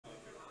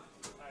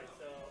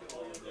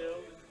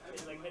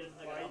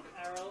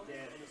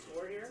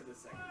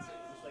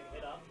Just like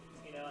hit up,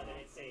 you know, and then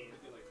hit save,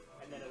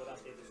 and then it would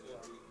update the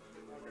score.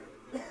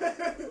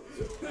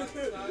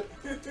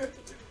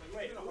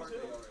 Wait, oh,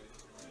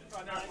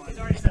 no, it's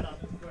already set up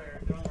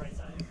where they're on the right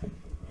side.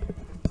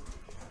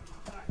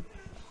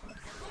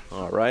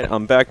 All right,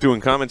 I'm back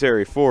doing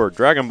commentary for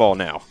Dragon Ball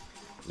now.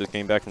 Just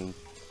came back from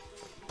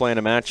playing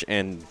a match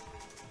and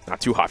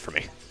not too hot for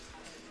me.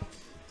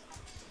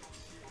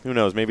 Who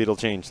knows? Maybe it'll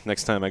change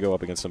next time I go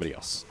up against somebody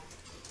else.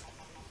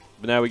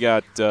 But now we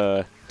got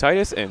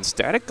Titus and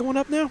Static going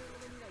up now.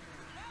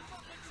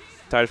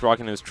 Titus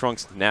rocking his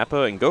Trunks,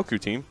 Nappa, and Goku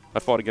team. I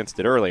fought against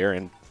it earlier,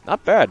 and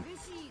not bad.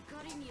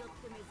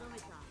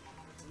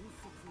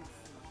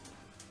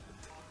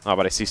 Oh,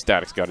 but I see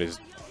Static's got his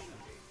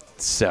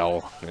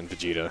Cell and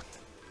Vegeta.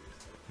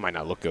 Might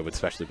not look good, but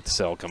especially with the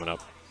Cell coming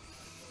up.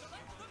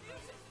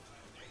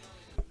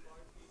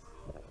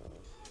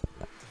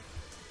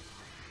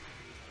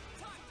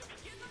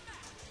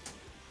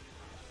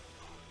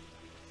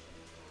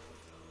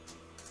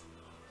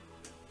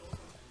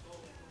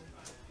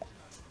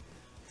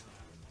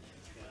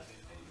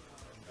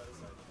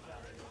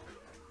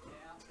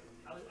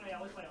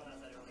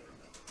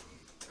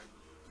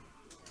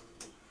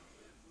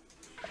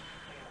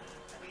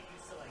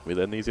 We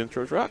letting these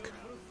intros rock?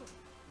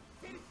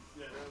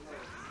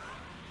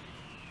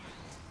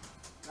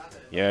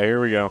 Yeah, here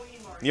we go.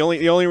 The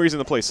only reason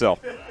to play Cell.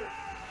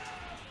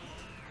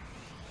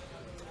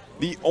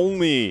 The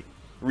only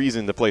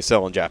reason to play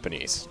Cell in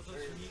Japanese.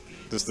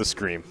 Just the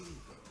scream.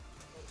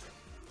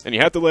 And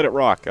you have to let it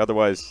rock,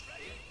 otherwise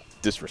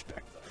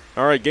disrespect.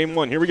 Alright, game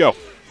one, here we go.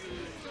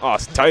 Oh,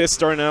 Titus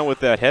starting out with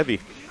that heavy.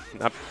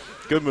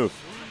 Good move.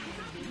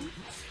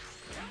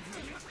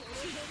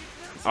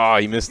 Oh,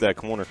 he missed that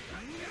corner.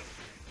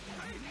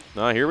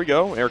 Here we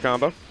go. Air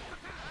combo.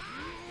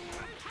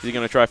 Is he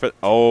going to try for...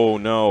 Oh,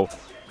 no.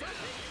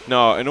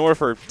 No, in order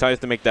for Titus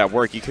to make that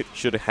work, he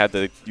should have had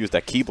to use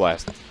that Ki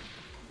Blast.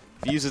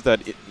 If he uses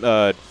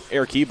that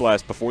air Ki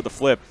Blast before the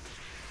flip,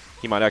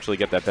 he might actually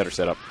get that better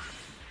setup.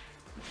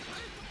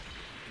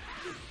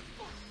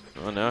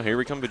 Oh, now here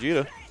we come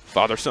Vegeta.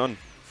 Father-son.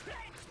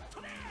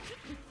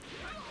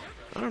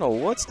 I don't know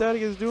what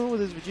Static is doing with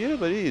his Vegeta,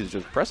 but he's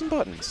just pressing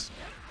buttons.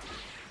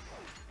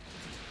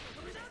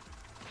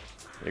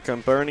 Here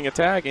comes Burning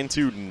Attack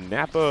into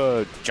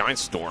Nappa Giant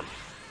Storm.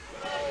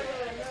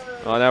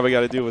 Oh, now we got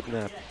to deal with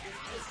Nappa.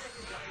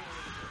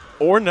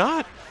 Or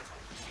not.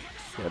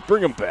 Yeah,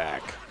 bring him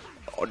back.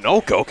 Oh, no,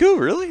 Goku?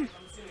 Really?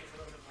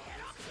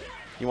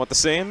 You want the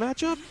Saiyan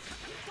matchup?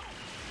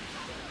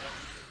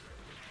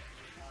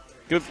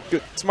 Good.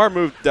 Smart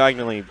move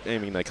diagonally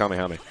aiming that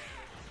Kamehameha.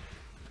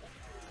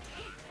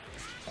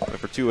 Went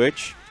for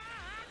 2H.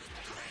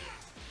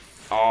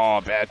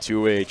 Oh, bad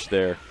 2H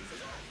there.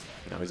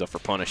 Now he's up for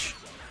punish.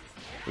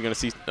 We're going to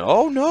see...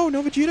 Oh, no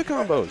Vegeta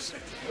combos.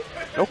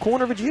 No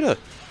corner Vegeta.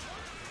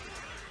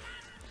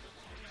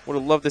 Would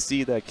have loved to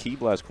see that Ki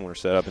Blast corner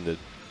set up in the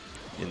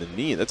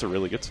knee. That's a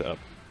really good setup.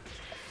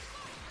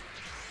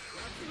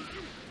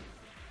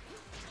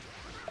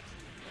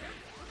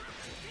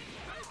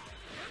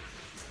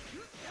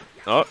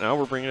 Oh, now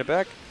we're bringing it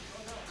back.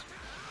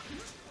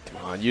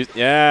 Come on.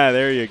 Yeah,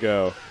 there you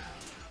go.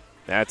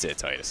 That's it,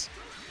 Titus.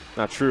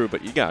 Not true,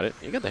 but you got it.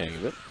 You got the hang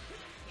of it.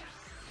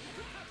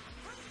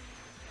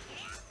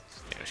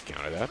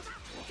 Counter that.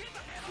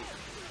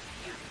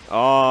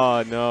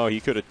 Oh, no, he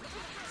could have...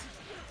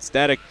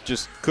 Static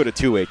just could have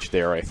 2H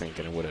there, I think,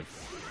 and it would have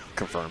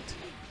confirmed.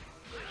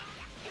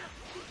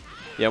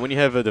 Yeah, when you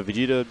have the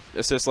Vegeta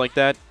assist like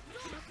that...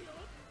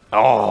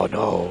 Oh,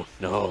 no,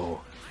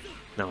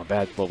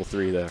 bad level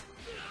 3 there.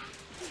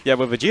 Yeah,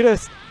 when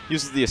Vegeta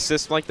uses the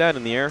assist like that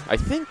in the air, I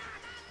think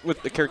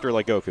with a character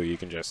like Goku, you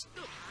can just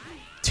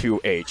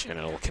 2H and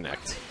it'll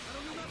connect.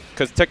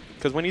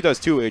 Because when he does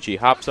 2H, he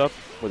hops up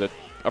with an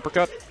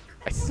uppercut.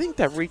 I think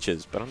that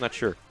reaches, but I'm not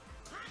sure.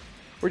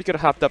 Or he could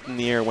have hopped up in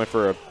the air, went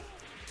for a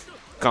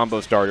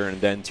combo starter,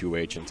 and then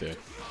 2H into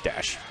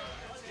dash.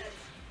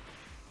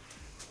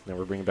 Now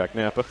we're bringing back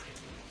Nappa.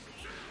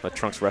 Let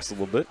Trunks rest a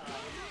little bit.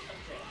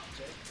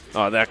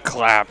 Oh, that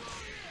clap.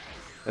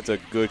 That's a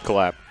good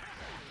clap.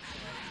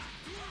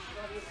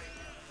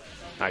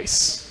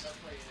 Nice.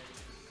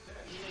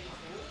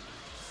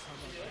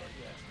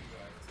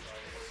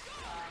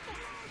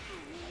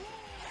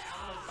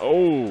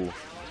 Oh.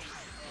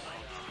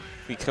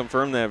 He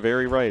confirmed that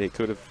very right. He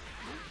could have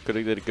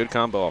did a good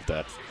combo off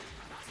that.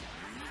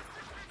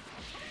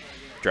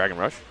 Dragon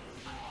Rush.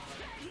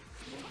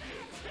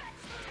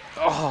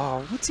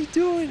 Oh, what's he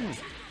doing?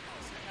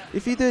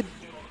 If he did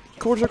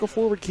quarter circle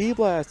forward Ki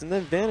Blast and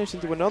then vanish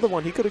into another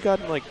one, he could have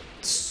gotten like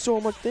so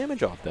much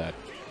damage off that.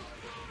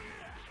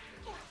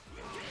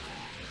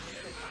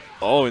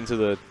 Oh, into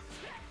the...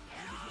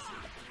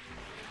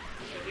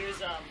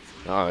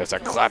 Oh, there's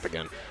that clap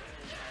again.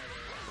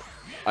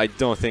 I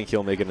don't think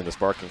he'll make it into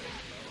Sparking.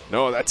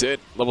 No, that's it.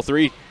 Level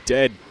 3,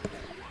 dead.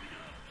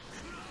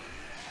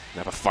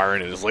 Nappa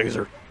firing his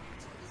laser.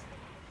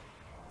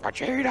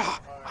 Vegeta,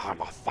 I'm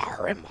a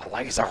firing my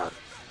laser.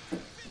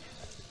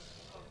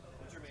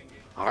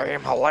 I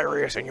am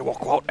hilarious and you will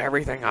quote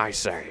everything I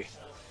say.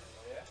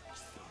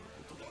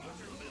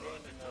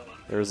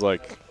 There's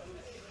like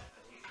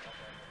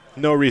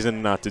no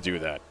reason not to do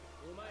that.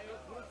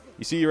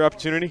 You see your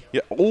opportunity?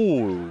 Yeah.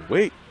 Oh,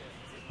 wait.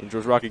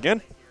 Intro's rock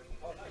again.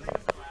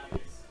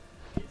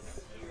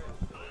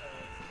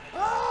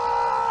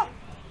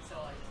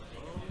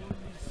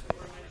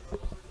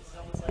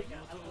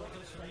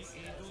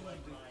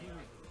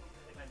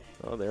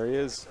 Oh, there he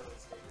is.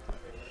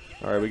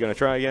 All right, we're going to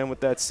try again with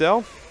that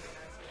cell.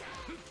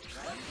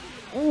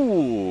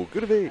 Ooh,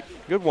 good evade.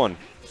 Good one.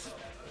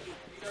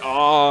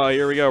 Oh,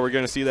 here we go. We're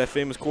going to see that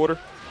famous quarter.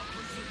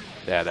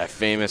 Yeah, that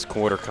famous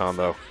quarter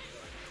combo.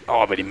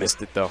 Oh, but he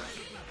missed it, though.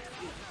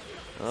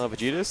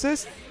 Vegeta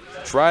assist.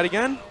 Try it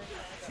again.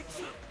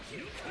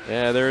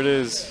 Yeah, there it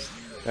is.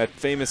 That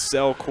famous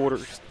cell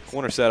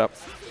corner setup.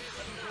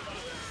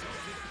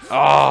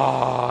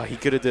 Oh, he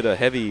could have did a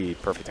heavy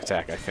perfect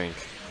attack, I think.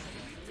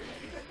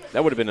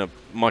 That would have been a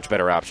much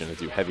better option to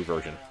do heavy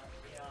version.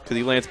 Because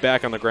he lands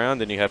back on the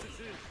ground and you have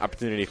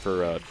opportunity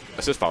for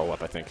assist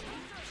follow-up, I think.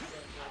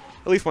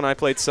 At least when I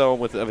played Cell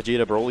with a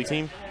Vegeta Broly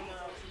team,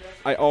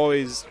 I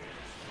always,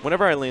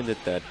 whenever I landed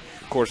that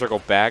quarter circle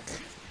back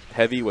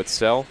heavy with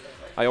Cell,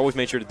 I always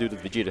made sure to do the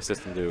Vegeta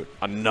system, do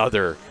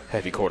another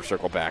heavy quarter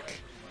circle back.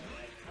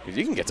 Because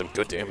you can get some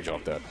good damage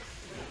off that.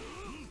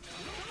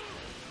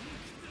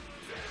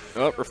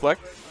 Oh,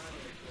 reflect.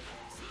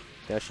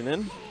 Dashing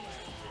in.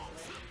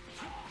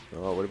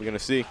 Oh, what are we going to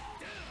see?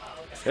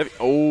 Heavy.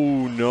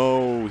 Oh,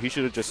 no. He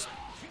should have just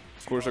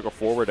quarter circle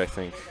forward, I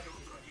think.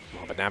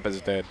 Oh, but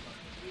Nappa's dead.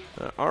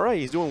 All right,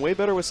 he's doing way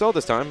better with Cell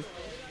this time.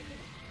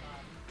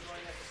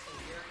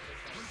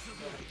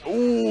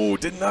 Oh,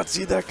 did not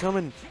see that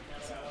coming.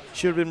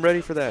 Should have been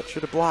ready for that.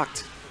 Should have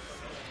blocked.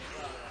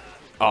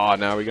 Oh,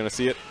 now we're going to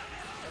see it.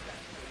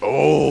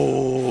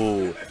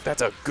 Oh,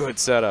 that's a good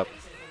setup.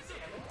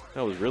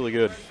 That was really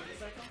good.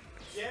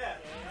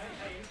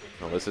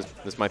 Oh,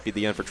 this might be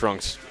the end for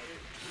Trunks.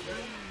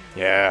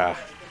 Yeah.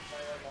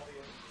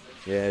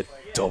 Yeah,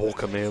 double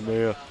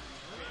Kamehameha.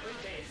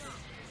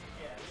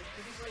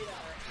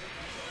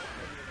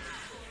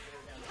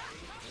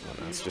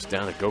 Oh, it's just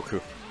down to Goku.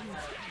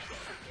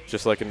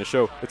 Just like in the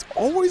show. It's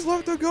always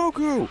left to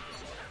Goku!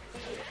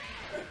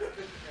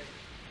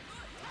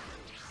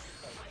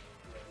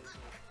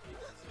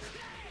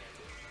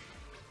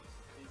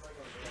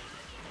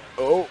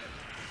 Oh.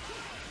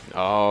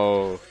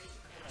 Oh.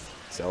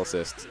 Cell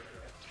assist.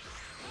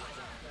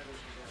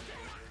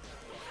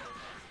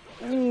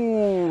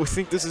 Ooh, I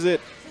think this is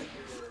it.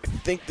 I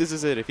think this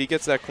is it. If he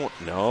gets that corner.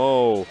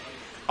 No.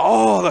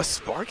 Oh, the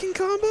sparking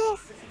combo?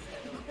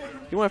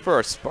 You went for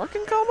a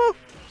sparking combo?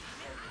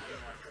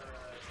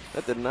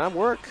 That did not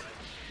work.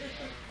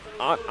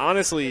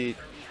 Honestly,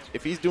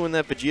 if he's doing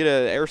that Vegeta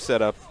air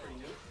setup,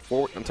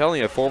 I'm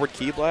telling you, forward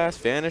ki blast,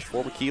 vanish,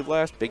 forward ki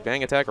blast, big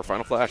bang attack, or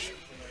final flash.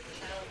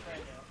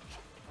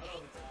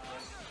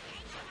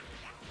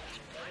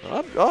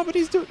 Oh, but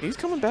he's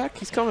coming back.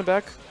 He's coming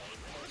back.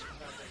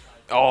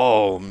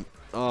 Oh,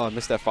 I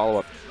missed that follow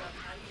up.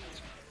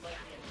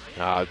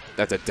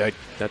 That's a dead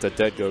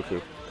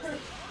Goku.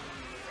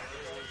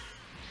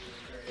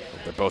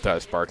 They're both out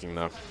of sparking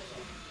though.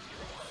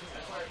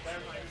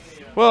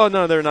 Well,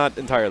 no, they're not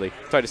entirely.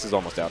 Titus is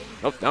almost out.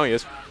 Oh, now he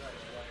is.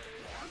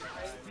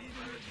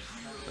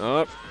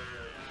 Oh.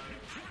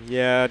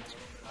 Yeah,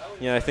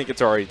 I think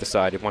it's already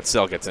decided. Once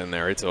Cell gets in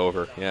there, it's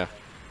over. Yeah.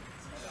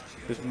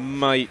 This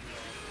might.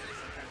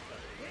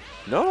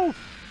 No,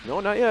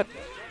 not yet.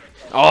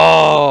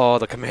 Oh,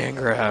 the command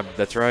grab.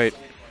 That's right.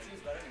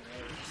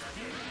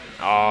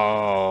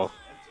 Oh.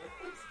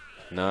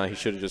 Nah, he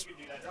should have just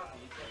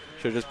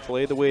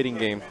played the waiting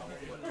game.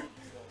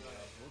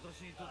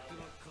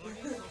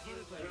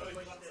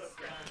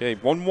 Okay,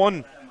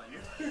 1-1.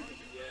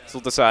 This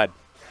will decide.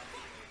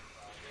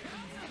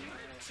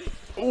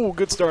 Oh,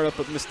 good start up,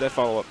 but missed that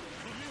follow-up.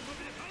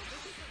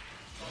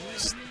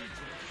 Just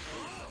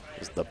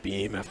the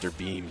beam after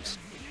beams.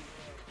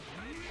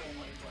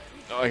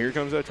 Oh, here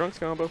comes that Trunks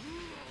combo.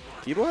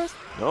 Ki blast?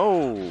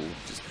 No,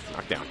 just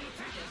knocked down.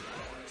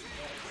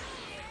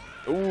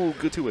 Ooh,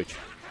 good 2H.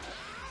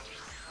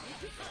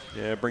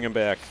 Yeah, bring him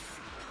back.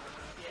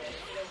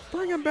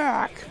 Bring him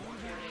back.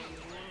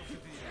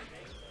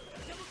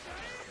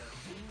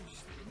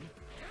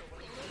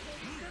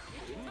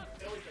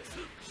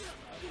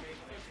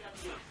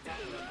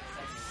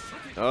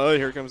 Oh,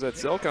 here comes that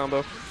Cell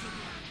combo.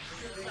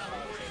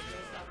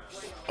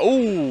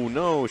 Oh,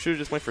 no. Should have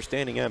just went for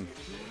standing M.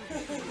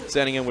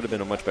 Standing M would have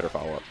been a much better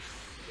follow-up.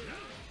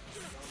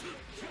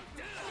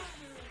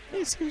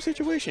 Hey, same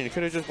situation. You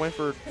could have just went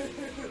for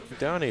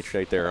down H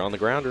right there on the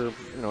ground or,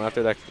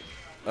 after that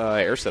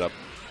air setup.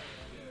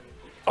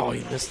 Oh,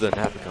 he missed the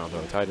Nappa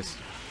combo, Titus.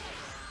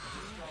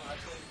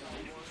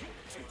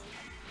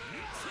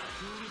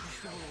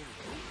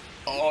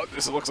 Oh,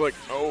 this looks like,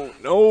 oh,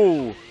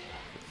 no.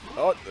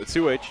 Oh, the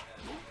 2H.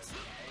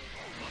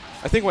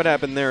 I think what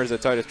happened there is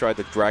that Titus tried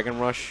the Dragon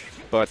Rush,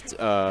 but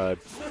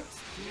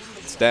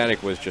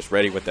Static was just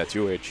ready with that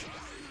 2H.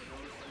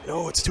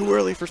 No, it's too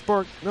early for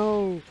Spark.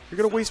 No, you're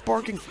going to waste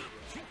sparking.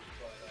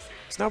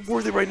 It's not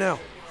worthy right now.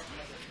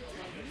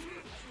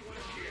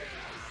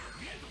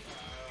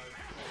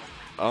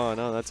 Oh,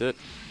 no, that's it.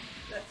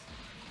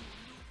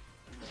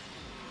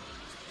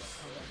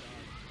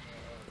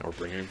 Now we're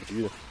bringing in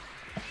Vegeta.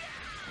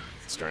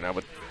 Starting out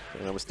with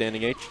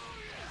standing H.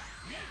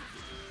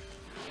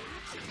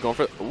 Going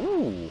for...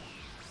 Ooh.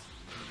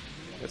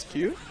 That's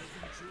cute.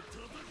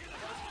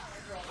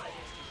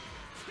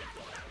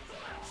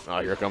 Oh,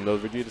 here come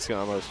those Vegeta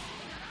combos.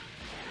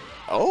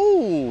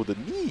 Oh, the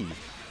knee.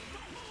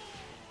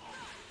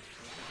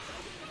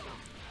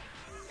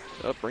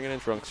 Oh, bring it in,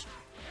 Trunks.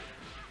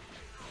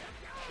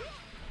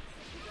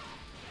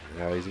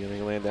 Now he's going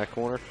to land that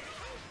corner.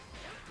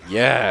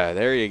 Yeah,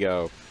 there you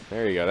go.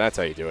 There you go. That's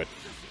how you do it.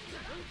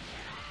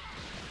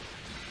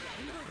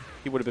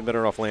 He would have been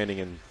better off landing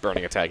and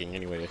burning attacking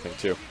anyway, I think,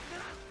 too.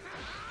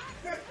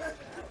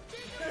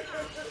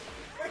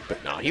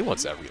 But nah, he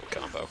wants that real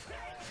combo.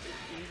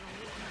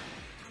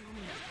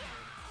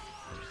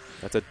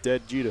 That's a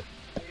dead Vegeta.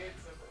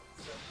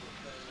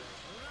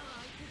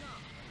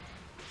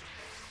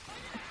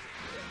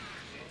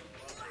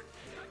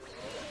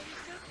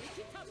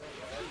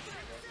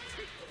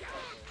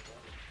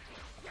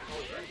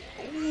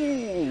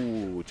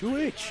 Ooh,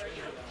 2H.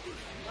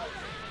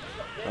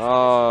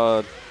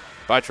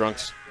 Bye,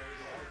 Trunks.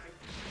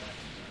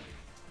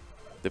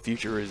 The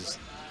future is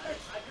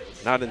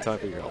not in time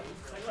for your help.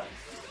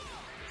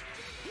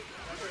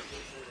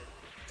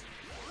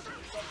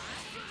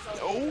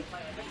 Oh.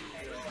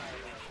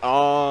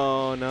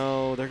 Oh,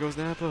 no. There goes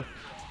Nappa.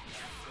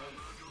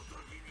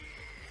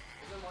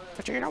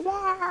 Vegeta,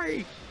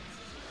 why?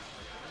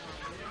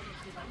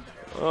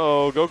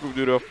 Oh, Goku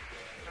Dudo.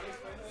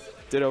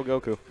 Ditto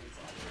Goku.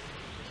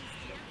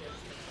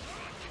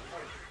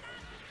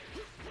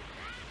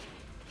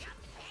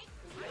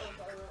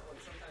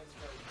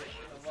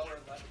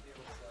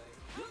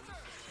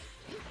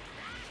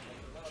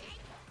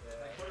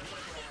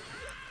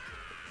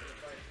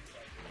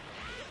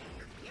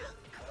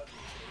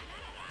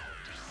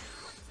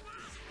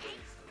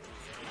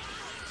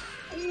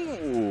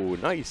 Ooh,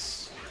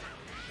 nice.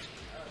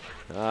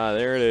 Ah,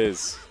 there it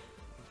is.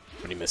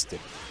 But he missed it.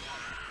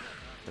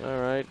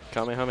 Alright,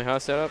 Kamehameha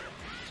setup.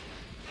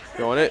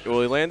 Going it.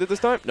 Will he land it this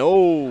time?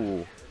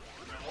 No.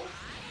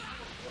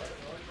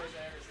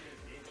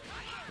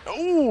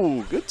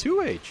 Oh, good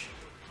 2H.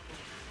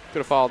 Could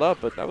have followed up,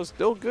 but that was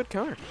still good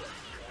counter.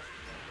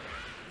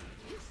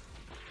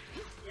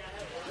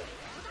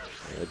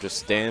 Yeah, just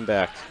stand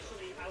back.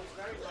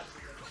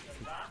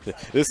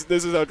 This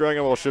is how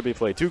Dragon Ball should be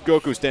played. Two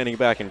Goku standing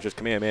back and just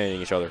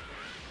Kamehamehaing each other.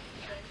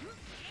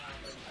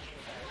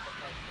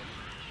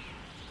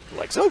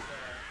 Like so.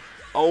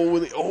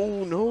 Oh,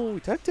 oh no,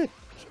 he teched it.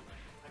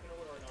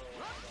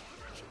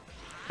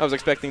 I was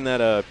expecting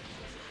that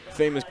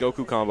famous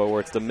Goku combo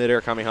where it's the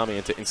mid-air Kamehameha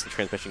into instant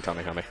transmission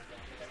Kamehameha.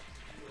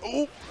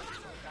 Oh,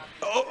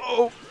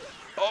 oh,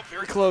 oh,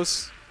 very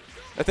close.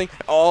 I think.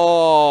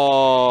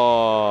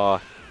 Oh,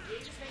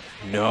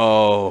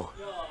 no.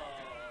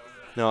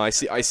 No, I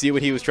see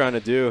what he was trying to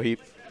do. He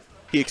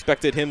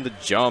expected him to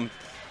jump,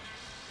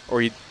 or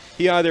he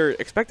either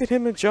expected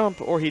him to jump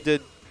or he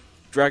did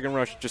Dragon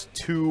Rush just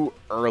too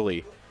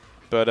early.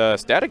 But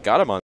Static got him on